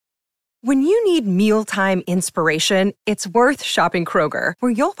When you need mealtime inspiration, it's worth shopping Kroger,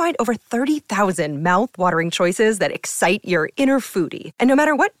 where you'll find over 30,000 mouth-watering choices that excite your inner foodie. And no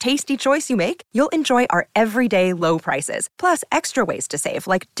matter what tasty choice you make, you'll enjoy our everyday low prices, plus extra ways to save,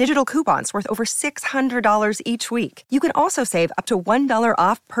 like digital coupons worth over $600 each week. You can also save up to $1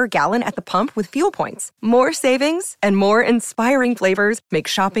 off per gallon at the pump with fuel points. More savings and more inspiring flavors make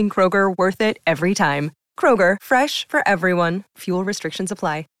shopping Kroger worth it every time. Kroger, fresh for everyone. Fuel restrictions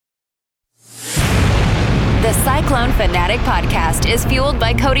apply. The Cyclone Fanatic podcast is fueled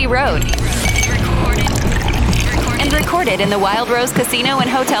by Cody Road and recorded in the Wild Rose Casino and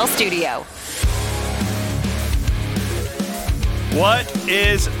Hotel Studio. What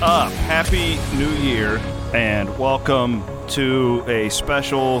is up? Happy New Year and welcome to a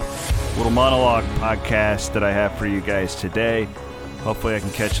special little monologue podcast that I have for you guys today. Hopefully I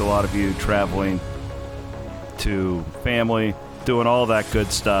can catch a lot of you traveling to family, doing all that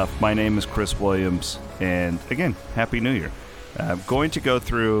good stuff. My name is Chris Williams, and again, Happy New Year. I'm going to go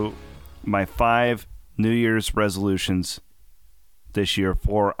through my 5 New Year's resolutions this year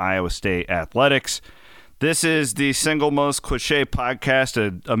for Iowa State athletics. This is the single most cliche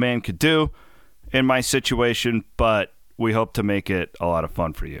podcast a man could do in my situation, but we hope to make it a lot of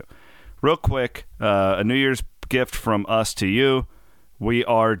fun for you. Real quick, a New Year's gift from us to you. We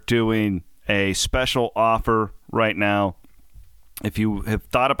are doing a special offer right now. If you have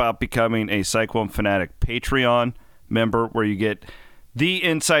thought about becoming a Cyclone Fanatic Patreon member, where you get the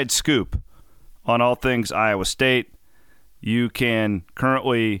inside scoop on all things Iowa State, you can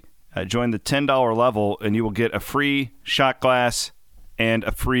currently join the $10 level, and you will get a free shot glass and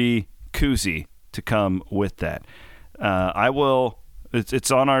a free koozie to come with that.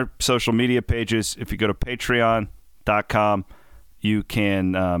 It's on our social media pages. If you go to patreon.com, you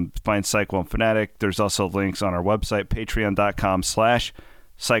can find Cyclone Fanatic. There's also links on our website,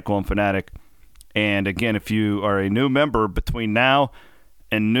 patreon.com/Cyclone Fanatic. And again, if you are a new member between now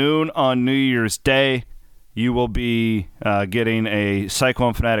and noon on New Year's Day, you will be getting a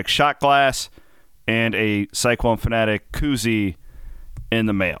Cyclone Fanatic shot glass and a Cyclone Fanatic koozie in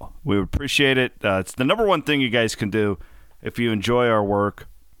the mail. We would appreciate it. It's the number one thing you guys can do if you enjoy our work.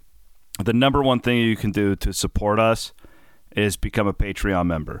 The number one thing you can do to support us is become a Patreon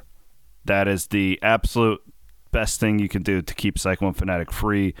member. That is the absolute best thing you can do to keep Cyclone Fanatic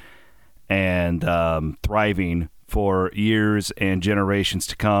free and thriving for years and generations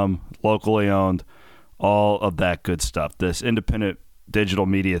to come, locally owned, all of that good stuff. This independent digital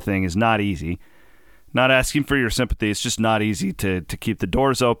media thing is not easy. Not asking for your sympathy. It's just not easy to keep the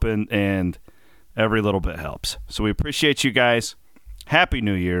doors open, and every little bit helps. So we appreciate you guys. Happy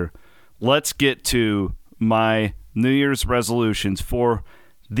New Year. Let's get to my New Year's resolutions for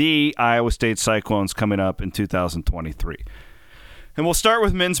the Iowa State Cyclones coming up in 2023. And we'll start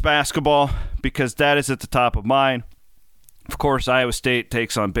with men's basketball because that is at the top of mine. Of course, Iowa State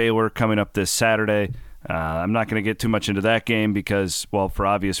takes on Baylor coming up this Saturday. I'm not going to get too much into that game because, well, for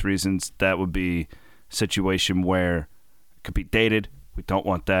obvious reasons, that would be a situation where it could be dated. We don't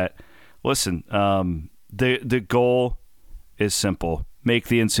want that. Listen, the goal is simple. Make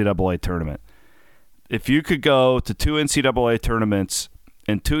the NCAA tournament. If you could go to 2 NCAA tournaments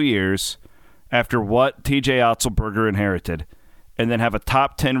in 2 years after what TJ Otzelberger inherited, and then have a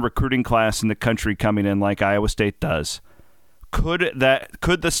top 10 recruiting class in the country coming in like Iowa State does, could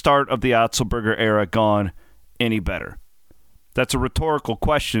the start of the Otzelberger era gone any better? That's a rhetorical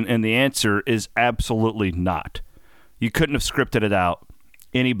question, and the answer is absolutely not. You couldn't have scripted it out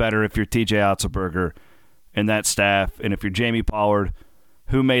any better if you're TJ Otzelberger and that staff, and if you're Jamie Pollard,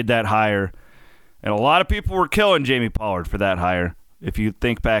 who made that hire. And a lot of people were killing Jamie Pollard for that hire, if you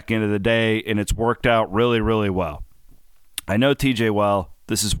think back into the day, and it's worked out really, really well. I know TJ well.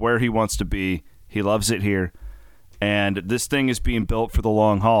 This is where he wants to be. He loves it here. And this thing is being built for the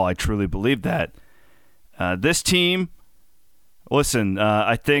long haul. I truly believe that. This team, listen,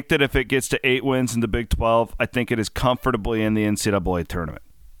 I think that if it gets to 8 wins in the Big 12, I think it is comfortably in the NCAA tournament.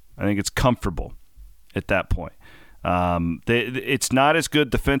 I think it's comfortable at that point. It's not as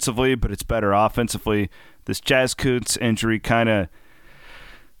good defensively, but it's better offensively. This Jazz Kuntz injury kind of,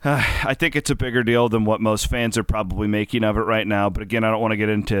 I think it's a bigger deal than what most fans are probably making of it right now. But again, I don't want to get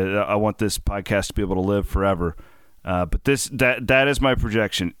into, I want this podcast to be able to live forever. But that is my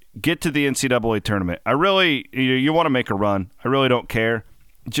projection. Get to the NCAA tournament. I really, you want to make a run. I really don't care.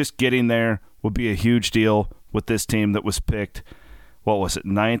 Just getting there would be a huge deal with this team that was picked, what was it,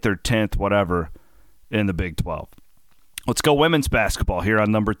 9th or 10th, whatever, in the Big 12. Let's go women's basketball here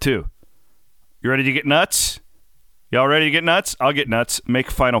on number 2. You ready to get nuts? Y'all ready to get nuts? I'll get nuts. Make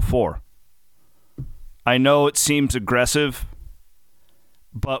Final Four. I know it seems aggressive,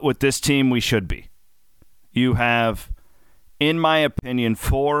 but with this team, we should be. You have, in my opinion,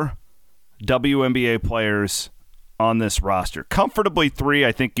 4 WNBA players on this roster. Comfortably 3,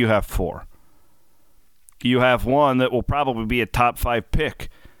 I think you have 4. You have one that will probably be a top 5 pick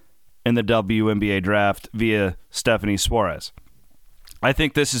in the WNBA draft via Stephanie Suarez. I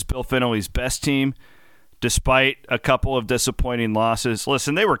think this is Bill Fennelly's best team, despite a couple of disappointing losses.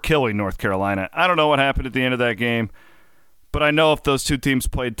 Listen, they were killing North Carolina. I don't know what happened at the end of that game, but I know if those two teams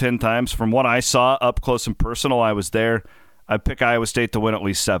played 10 times, from what I saw up close and personal, I was there, I'd pick Iowa State to win at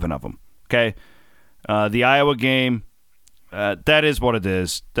least 7 of them. Okay? The Iowa game, that is what it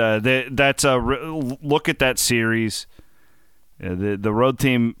is. That's a look at that series. The road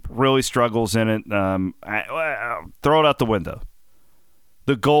team really struggles in it. Throw it out the window.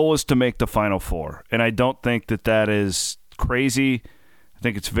 The goal is to make the Final Four, and I don't think that is crazy. I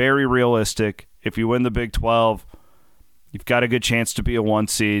think it's very realistic. If you win the Big 12, you've got a good chance to be a 1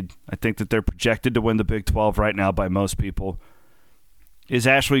 seed. I think that they're projected to win the Big 12 right now by most people. Is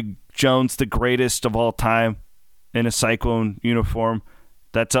Ashley Jones the greatest of all time in a Cyclone uniform?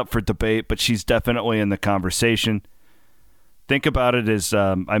 That's up for debate, but she's definitely in the conversation. Think about it as,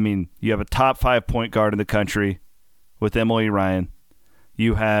 you have a top 5 point guard in the country with Emily Ryan.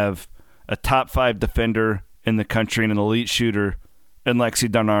 You have a top 5 defender in the country and an elite shooter in Lexi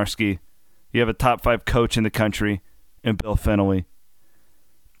Darnarski. You have a top 5 coach in the country in Bill Fennelly.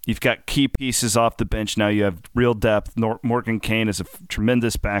 You've got key pieces off the bench now. You have real depth. Morgan Kane is a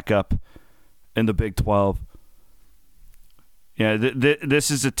tremendous backup in the Big 12. Yeah, this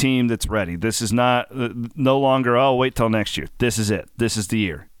is a team that's ready. This is no longer, wait till next year. This is it. This is the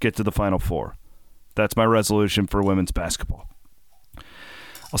year. Get to the Final Four. That's my resolution for women's basketball.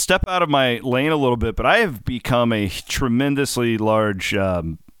 I'll step out of my lane a little bit, but I have become a tremendously large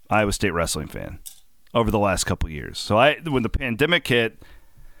Iowa State wrestling fan over the last couple of years. So when the pandemic hit,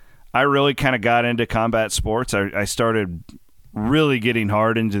 I really kind of got into combat sports. I started really getting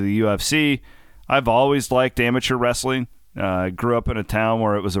hard into the UFC. I've always liked amateur wrestling. I grew up in a town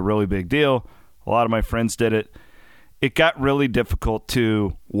where it was a really big deal. A lot of my friends did it. It got really difficult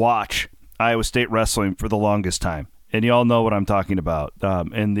to watch Iowa State wrestling for the longest time. And you all know what I'm talking about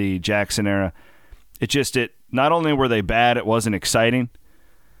in the Jackson era. It not only were they bad, it wasn't exciting.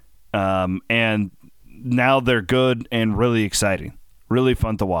 And now they're good and really exciting. Really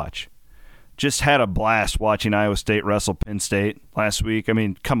fun to watch. Just had a blast watching Iowa State wrestle Penn State last week. I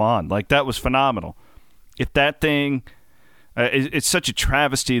mean, come on. That was phenomenal. If that thing... it's such a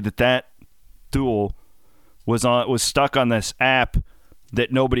travesty that duel was stuck on this app that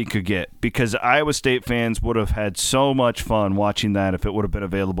nobody could get, because Iowa State fans would have had so much fun watching that if it would have been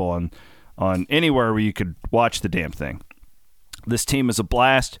available on anywhere where you could watch the damn thing. This team is a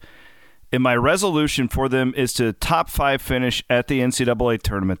blast, and my resolution for them is to top 5 finish at the NCAA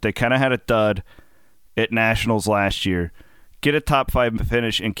tournament. They kind of had a dud at Nationals last year. Get a top 5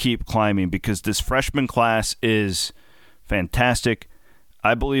 finish and keep climbing, because this freshman class is fantastic.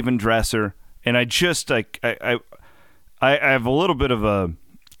 I believe in Dresser, and I have a little bit of a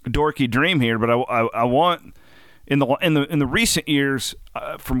dorky dream here, but I want in the recent years,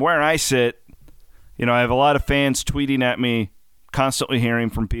 from where I sit, I have a lot of fans tweeting at me, constantly hearing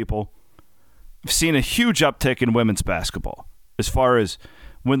from people. I've seen a huge uptick in women's basketball as far as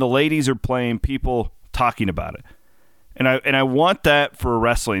when the ladies are playing, people talking about it, and I want that for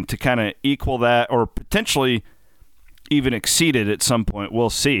wrestling to kind of equal that, or potentially even exceed it at some point. We'll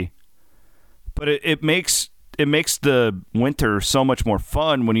see, but it makes the winter so much more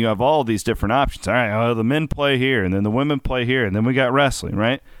fun when you have all these different options. All right, the men play here, and then the women play here, and then we got wrestling,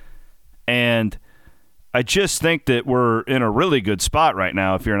 right? And I just think that we're in a really good spot right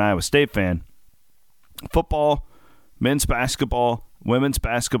now if you're an Iowa State fan. Football, men's basketball, women's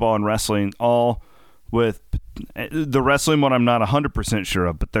basketball, and wrestling, all with the wrestling one I'm not 100% sure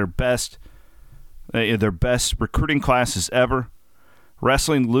of, but their best recruiting classes ever.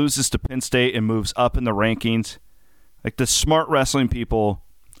 Wrestling loses to Penn State and moves up in the rankings. The smart wrestling people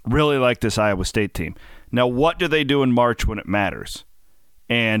really like this Iowa State team. Now, what do they do in March when it matters?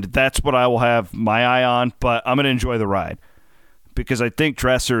 And that's what I will have my eye on, but I'm going to enjoy the ride, because I think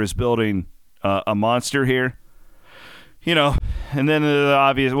Dresser is building a monster here. And then the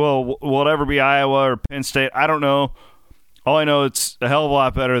obvious, will it ever be Iowa or Penn State? I don't know. All I know, it's a hell of a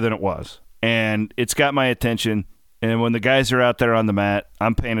lot better than it was. And it's got my attention. And when the guys are out there on the mat,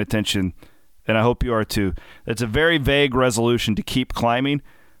 I'm paying attention, and I hope you are too. It's a very vague resolution to keep climbing.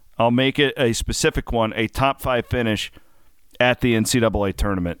 I'll make it a specific one, a top 5 finish at the NCAA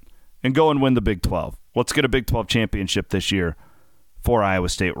tournament, and go and win the Big 12. Let's get a Big 12 championship this year for Iowa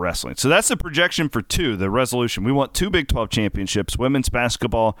State wrestling. So that's the projection for 2, the resolution. We want 2 Big 12 championships, women's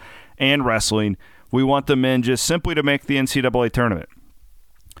basketball and wrestling. We want the men just simply to make the NCAA tournament.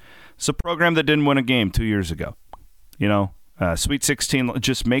 It's a program that didn't win a game 2 years ago. Sweet 16,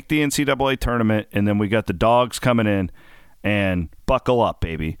 just make the NCAA tournament, and then we got the dogs coming in, and buckle up,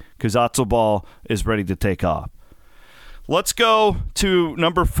 baby, because Otzel ball is ready to take off. Let's go to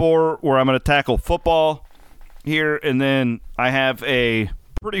number 4, where I'm going to tackle football here, and then I have a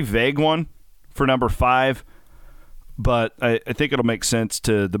pretty vague one for number 5, but I think it'll make sense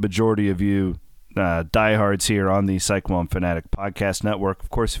to the majority of you diehards here on the Cyclone Fanatic Podcast Network. Of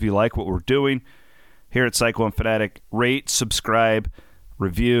course, if you like what we're doing here at Cyclone Fanatic, rate, subscribe,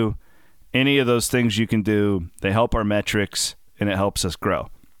 review, any of those things you can do. They help our metrics, and it helps us grow.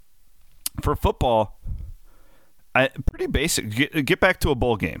 For football, pretty basic. Get back to a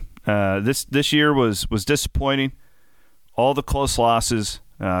bowl game. This year was disappointing. All the close losses.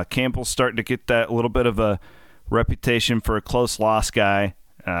 Campbell's starting to get that little bit of a reputation for a close loss guy.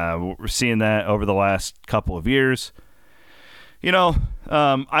 We're seeing that over the last couple of years.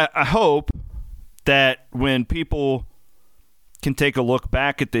 I hope that when people can take a look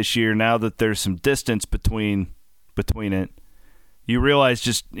back at this year, now that there's some distance between it, you realize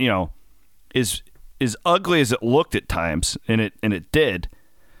just, as ugly as it looked at times, and it did,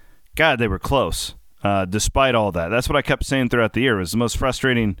 God, they were close, despite all that. That's what I kept saying throughout the year. It was the most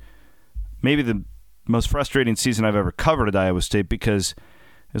frustrating, maybe the most frustrating season I've ever covered at Iowa State, because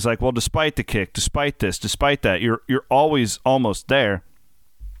it's like, well, despite the kick, despite this, despite that, you're always almost there.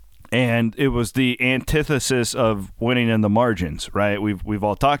 And it was the antithesis of winning in the margins, right? We've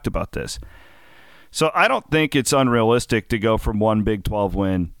all talked about this. So I don't think it's unrealistic to go from 1 Big 12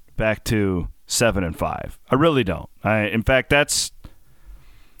 win back to 7-5. I really don't. In fact, that's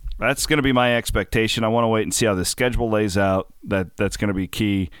going to be my expectation. I want to wait and see how the schedule lays out. That's going to be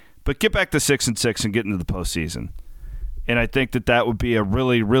key. But get back to 6-6 and get into the postseason. And I think that would be a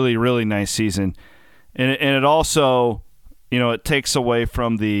really, really, really nice season. And it also, it takes away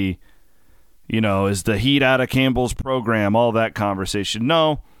from the, is the heat out of Campbell's program, all that conversation.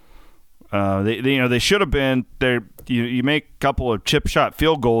 No, they should have been there. You make a couple of chip shot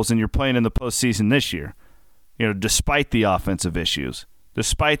field goals and you're playing in the postseason this year. Despite the offensive issues,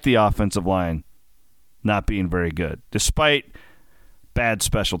 despite the offensive line not being very good, despite bad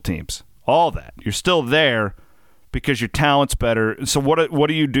special teams, all that, you're still there because your talent's better. So what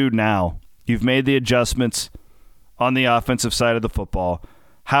do you do now? You've made the adjustments on the offensive side of the football.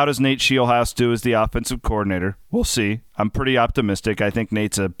 How does Nate Scheelhaase do as the offensive coordinator? We'll see. I'm pretty optimistic. I think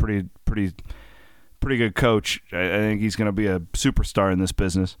Nate's a pretty good coach. I think he's going to be a superstar in this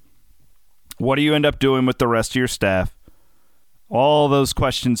business. What do you end up doing with the rest of your staff? All those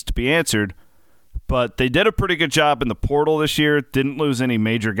questions to be answered, but they did a pretty good job in the portal this year. Didn't lose any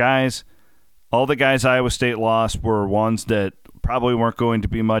major guys. All the guys Iowa State lost were ones that probably weren't going to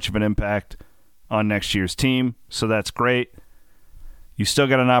be much of an impact on next year's team, so that's great. You still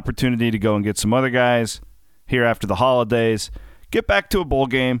got an opportunity to go and get some other guys here after the holidays. Get back to a bowl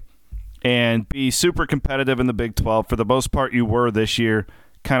game and be super competitive in the Big 12. For the most part, you were this year.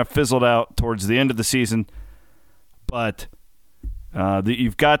 Kind of fizzled out towards the end of the season. But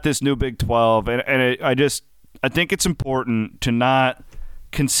you've got this new Big 12, and I think it's important to not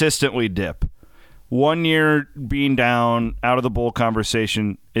consistently dip. 1 year being down out of the bowl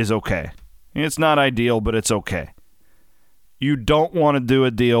conversation is okay. It's not ideal, but it's okay. You don't want to do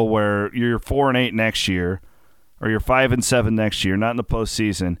a deal where you're 4-8 next year or you're 5-7 next year, not in the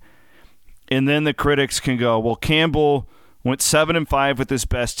postseason. And then the critics can go, well, Campbell went 7-5 with his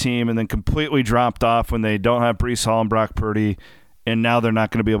best team and then completely dropped off when they don't have Breece Hall and Brock Purdy, and now they're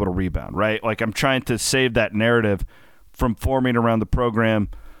not going to be able to rebound, right? Like, I'm trying to save that narrative from forming around the program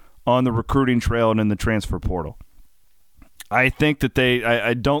on the recruiting trail and in the transfer portal. I think that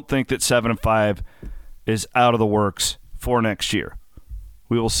I don't think that 7-5 is out of the works for next year.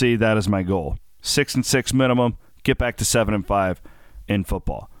 We will see. That is my goal. 6-6 minimum. Get back to 7-5 in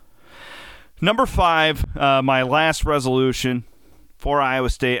football. Number 5, my last resolution for Iowa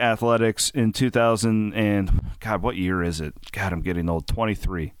State athletics in 2000 and God, what year is it? God, I'm getting old.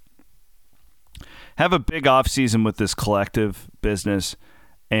 23. Have a big offseason with this collective business,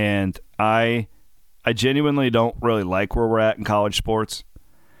 and I genuinely don't really like where we're at in college sports.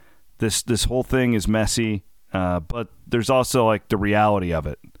 This whole thing is messy, but there's also like the reality of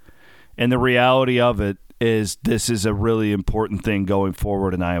it. And the reality of it is this is a really important thing going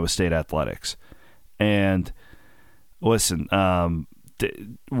forward in Iowa State athletics. And listen, so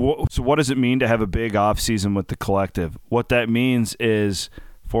what does it mean to have a big offseason with the collective? What that means is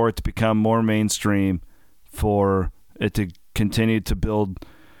for it to become more mainstream, for it to continue to build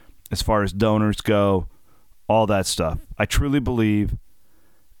as far as donors go, all that stuff. I truly believe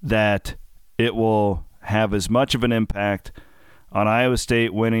that it will have as much of an impact on Iowa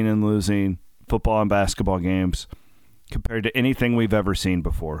State winning and losing football and basketball games compared to anything we've ever seen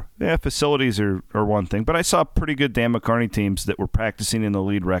before. Yeah, facilities are one thing, but I saw pretty good Dan McCarney teams that were practicing in the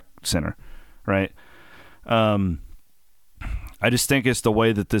Lead Rec Center, right? I just think it's the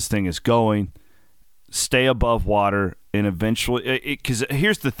way that this thing is going. Stay above water, and eventually, because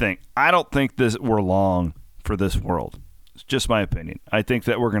here's the thing, I don't think we're long for this world. It's just my opinion. I think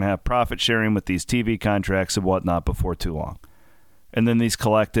that we're going to have profit sharing with these TV contracts and whatnot before too long. And then these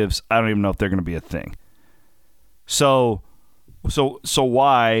collectives, I don't even know if they're going to be a thing. So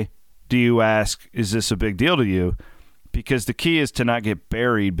why do you ask, is this a big deal to you? Because the key is to not get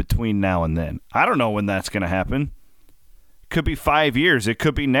buried between now and then. I don't know when that's going to happen. It could be 5 years. It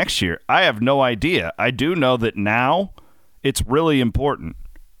could be next year. I have no idea. I do know that now it's really important.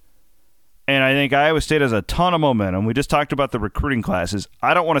 And I think Iowa State has a ton of momentum. We just talked about the recruiting classes.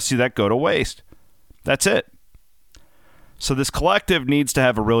 I don't want to see that go to waste. That's it. So this collective needs to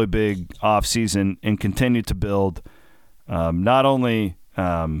have a really big offseason and continue to build. Not only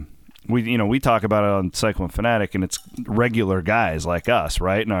we talk about it on Cyclone Fanatic, and it's regular guys like us,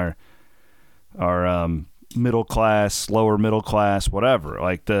 right? And our middle class, lower middle class, whatever.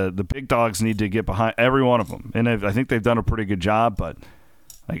 Like the big dogs need to get behind every one of them, and I think they've done a pretty good job. But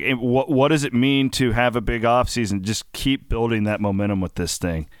like, what does it mean to have a big offseason? Just keep building that momentum with this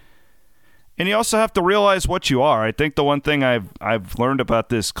thing. And you also have to realize what you are. I think the one thing I've learned about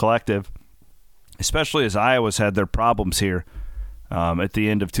this collective, especially as Iowa's had their problems here at the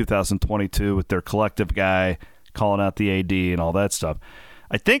end of 2022 with their collective guy calling out the AD and all that stuff.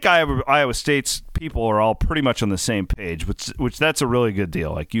 I think Iowa State's people are all pretty much on the same page, which that's a really good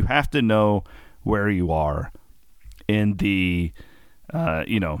deal. Like, you have to know where you are in the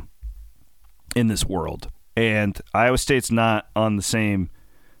in this world. And Iowa State's not on the same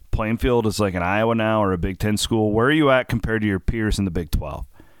playing field as like an Iowa now or a Big Ten school. Where are you at compared to your peers in the Big 12?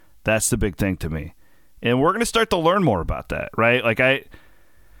 That's the big thing to me. And we're going to start to learn more about that, right? Like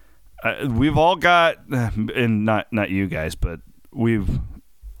we've all got, and not you guys, but we've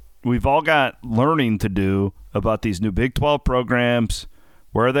all got learning to do about these new Big 12 programs,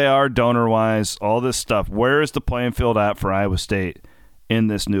 where they are donor-wise, all this stuff. Where is the playing field at for Iowa State in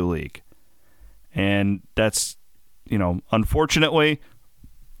this new league? And that's, unfortunately,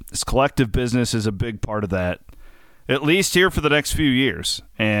 this collective business is a big part of that, at least here for the next few years.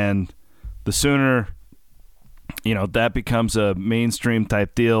 And the sooner, that becomes a mainstream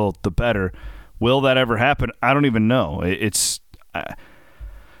type deal, the better. Will that ever happen? I don't even know.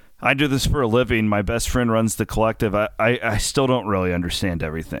 I do this for a living. My best friend runs the collective. I still don't really understand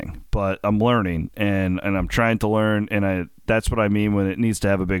everything, but I'm learning, and I'm trying to learn, and that's what I mean when it needs to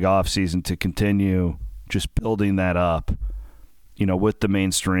have a big off season to continue just building that up, with the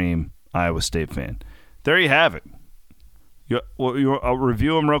mainstream Iowa State fan. There you have it. I'll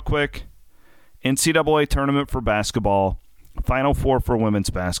review them real quick. NCAA tournament for basketball, Final Four for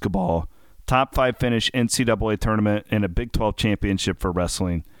women's basketball, top 5 finish NCAA tournament, and a Big 12 championship for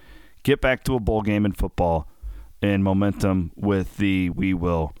wrestling. Get back to a bowl game in football, and momentum with the We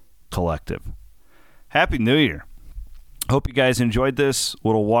Will Collective. Happy New Year. Hope you guys enjoyed this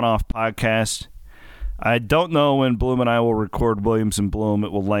little one-off podcast. I don't know when Bloom and I will record Williams and Bloom.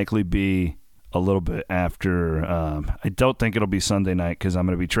 It will likely be a little bit after. I don't think it'll be Sunday night because I'm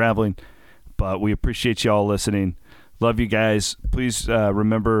going to be traveling, but we appreciate you all listening. Love you guys. Please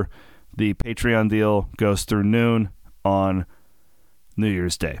remember the Patreon deal goes through noon on New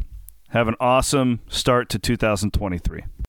Year's Day. Have an awesome start to 2023.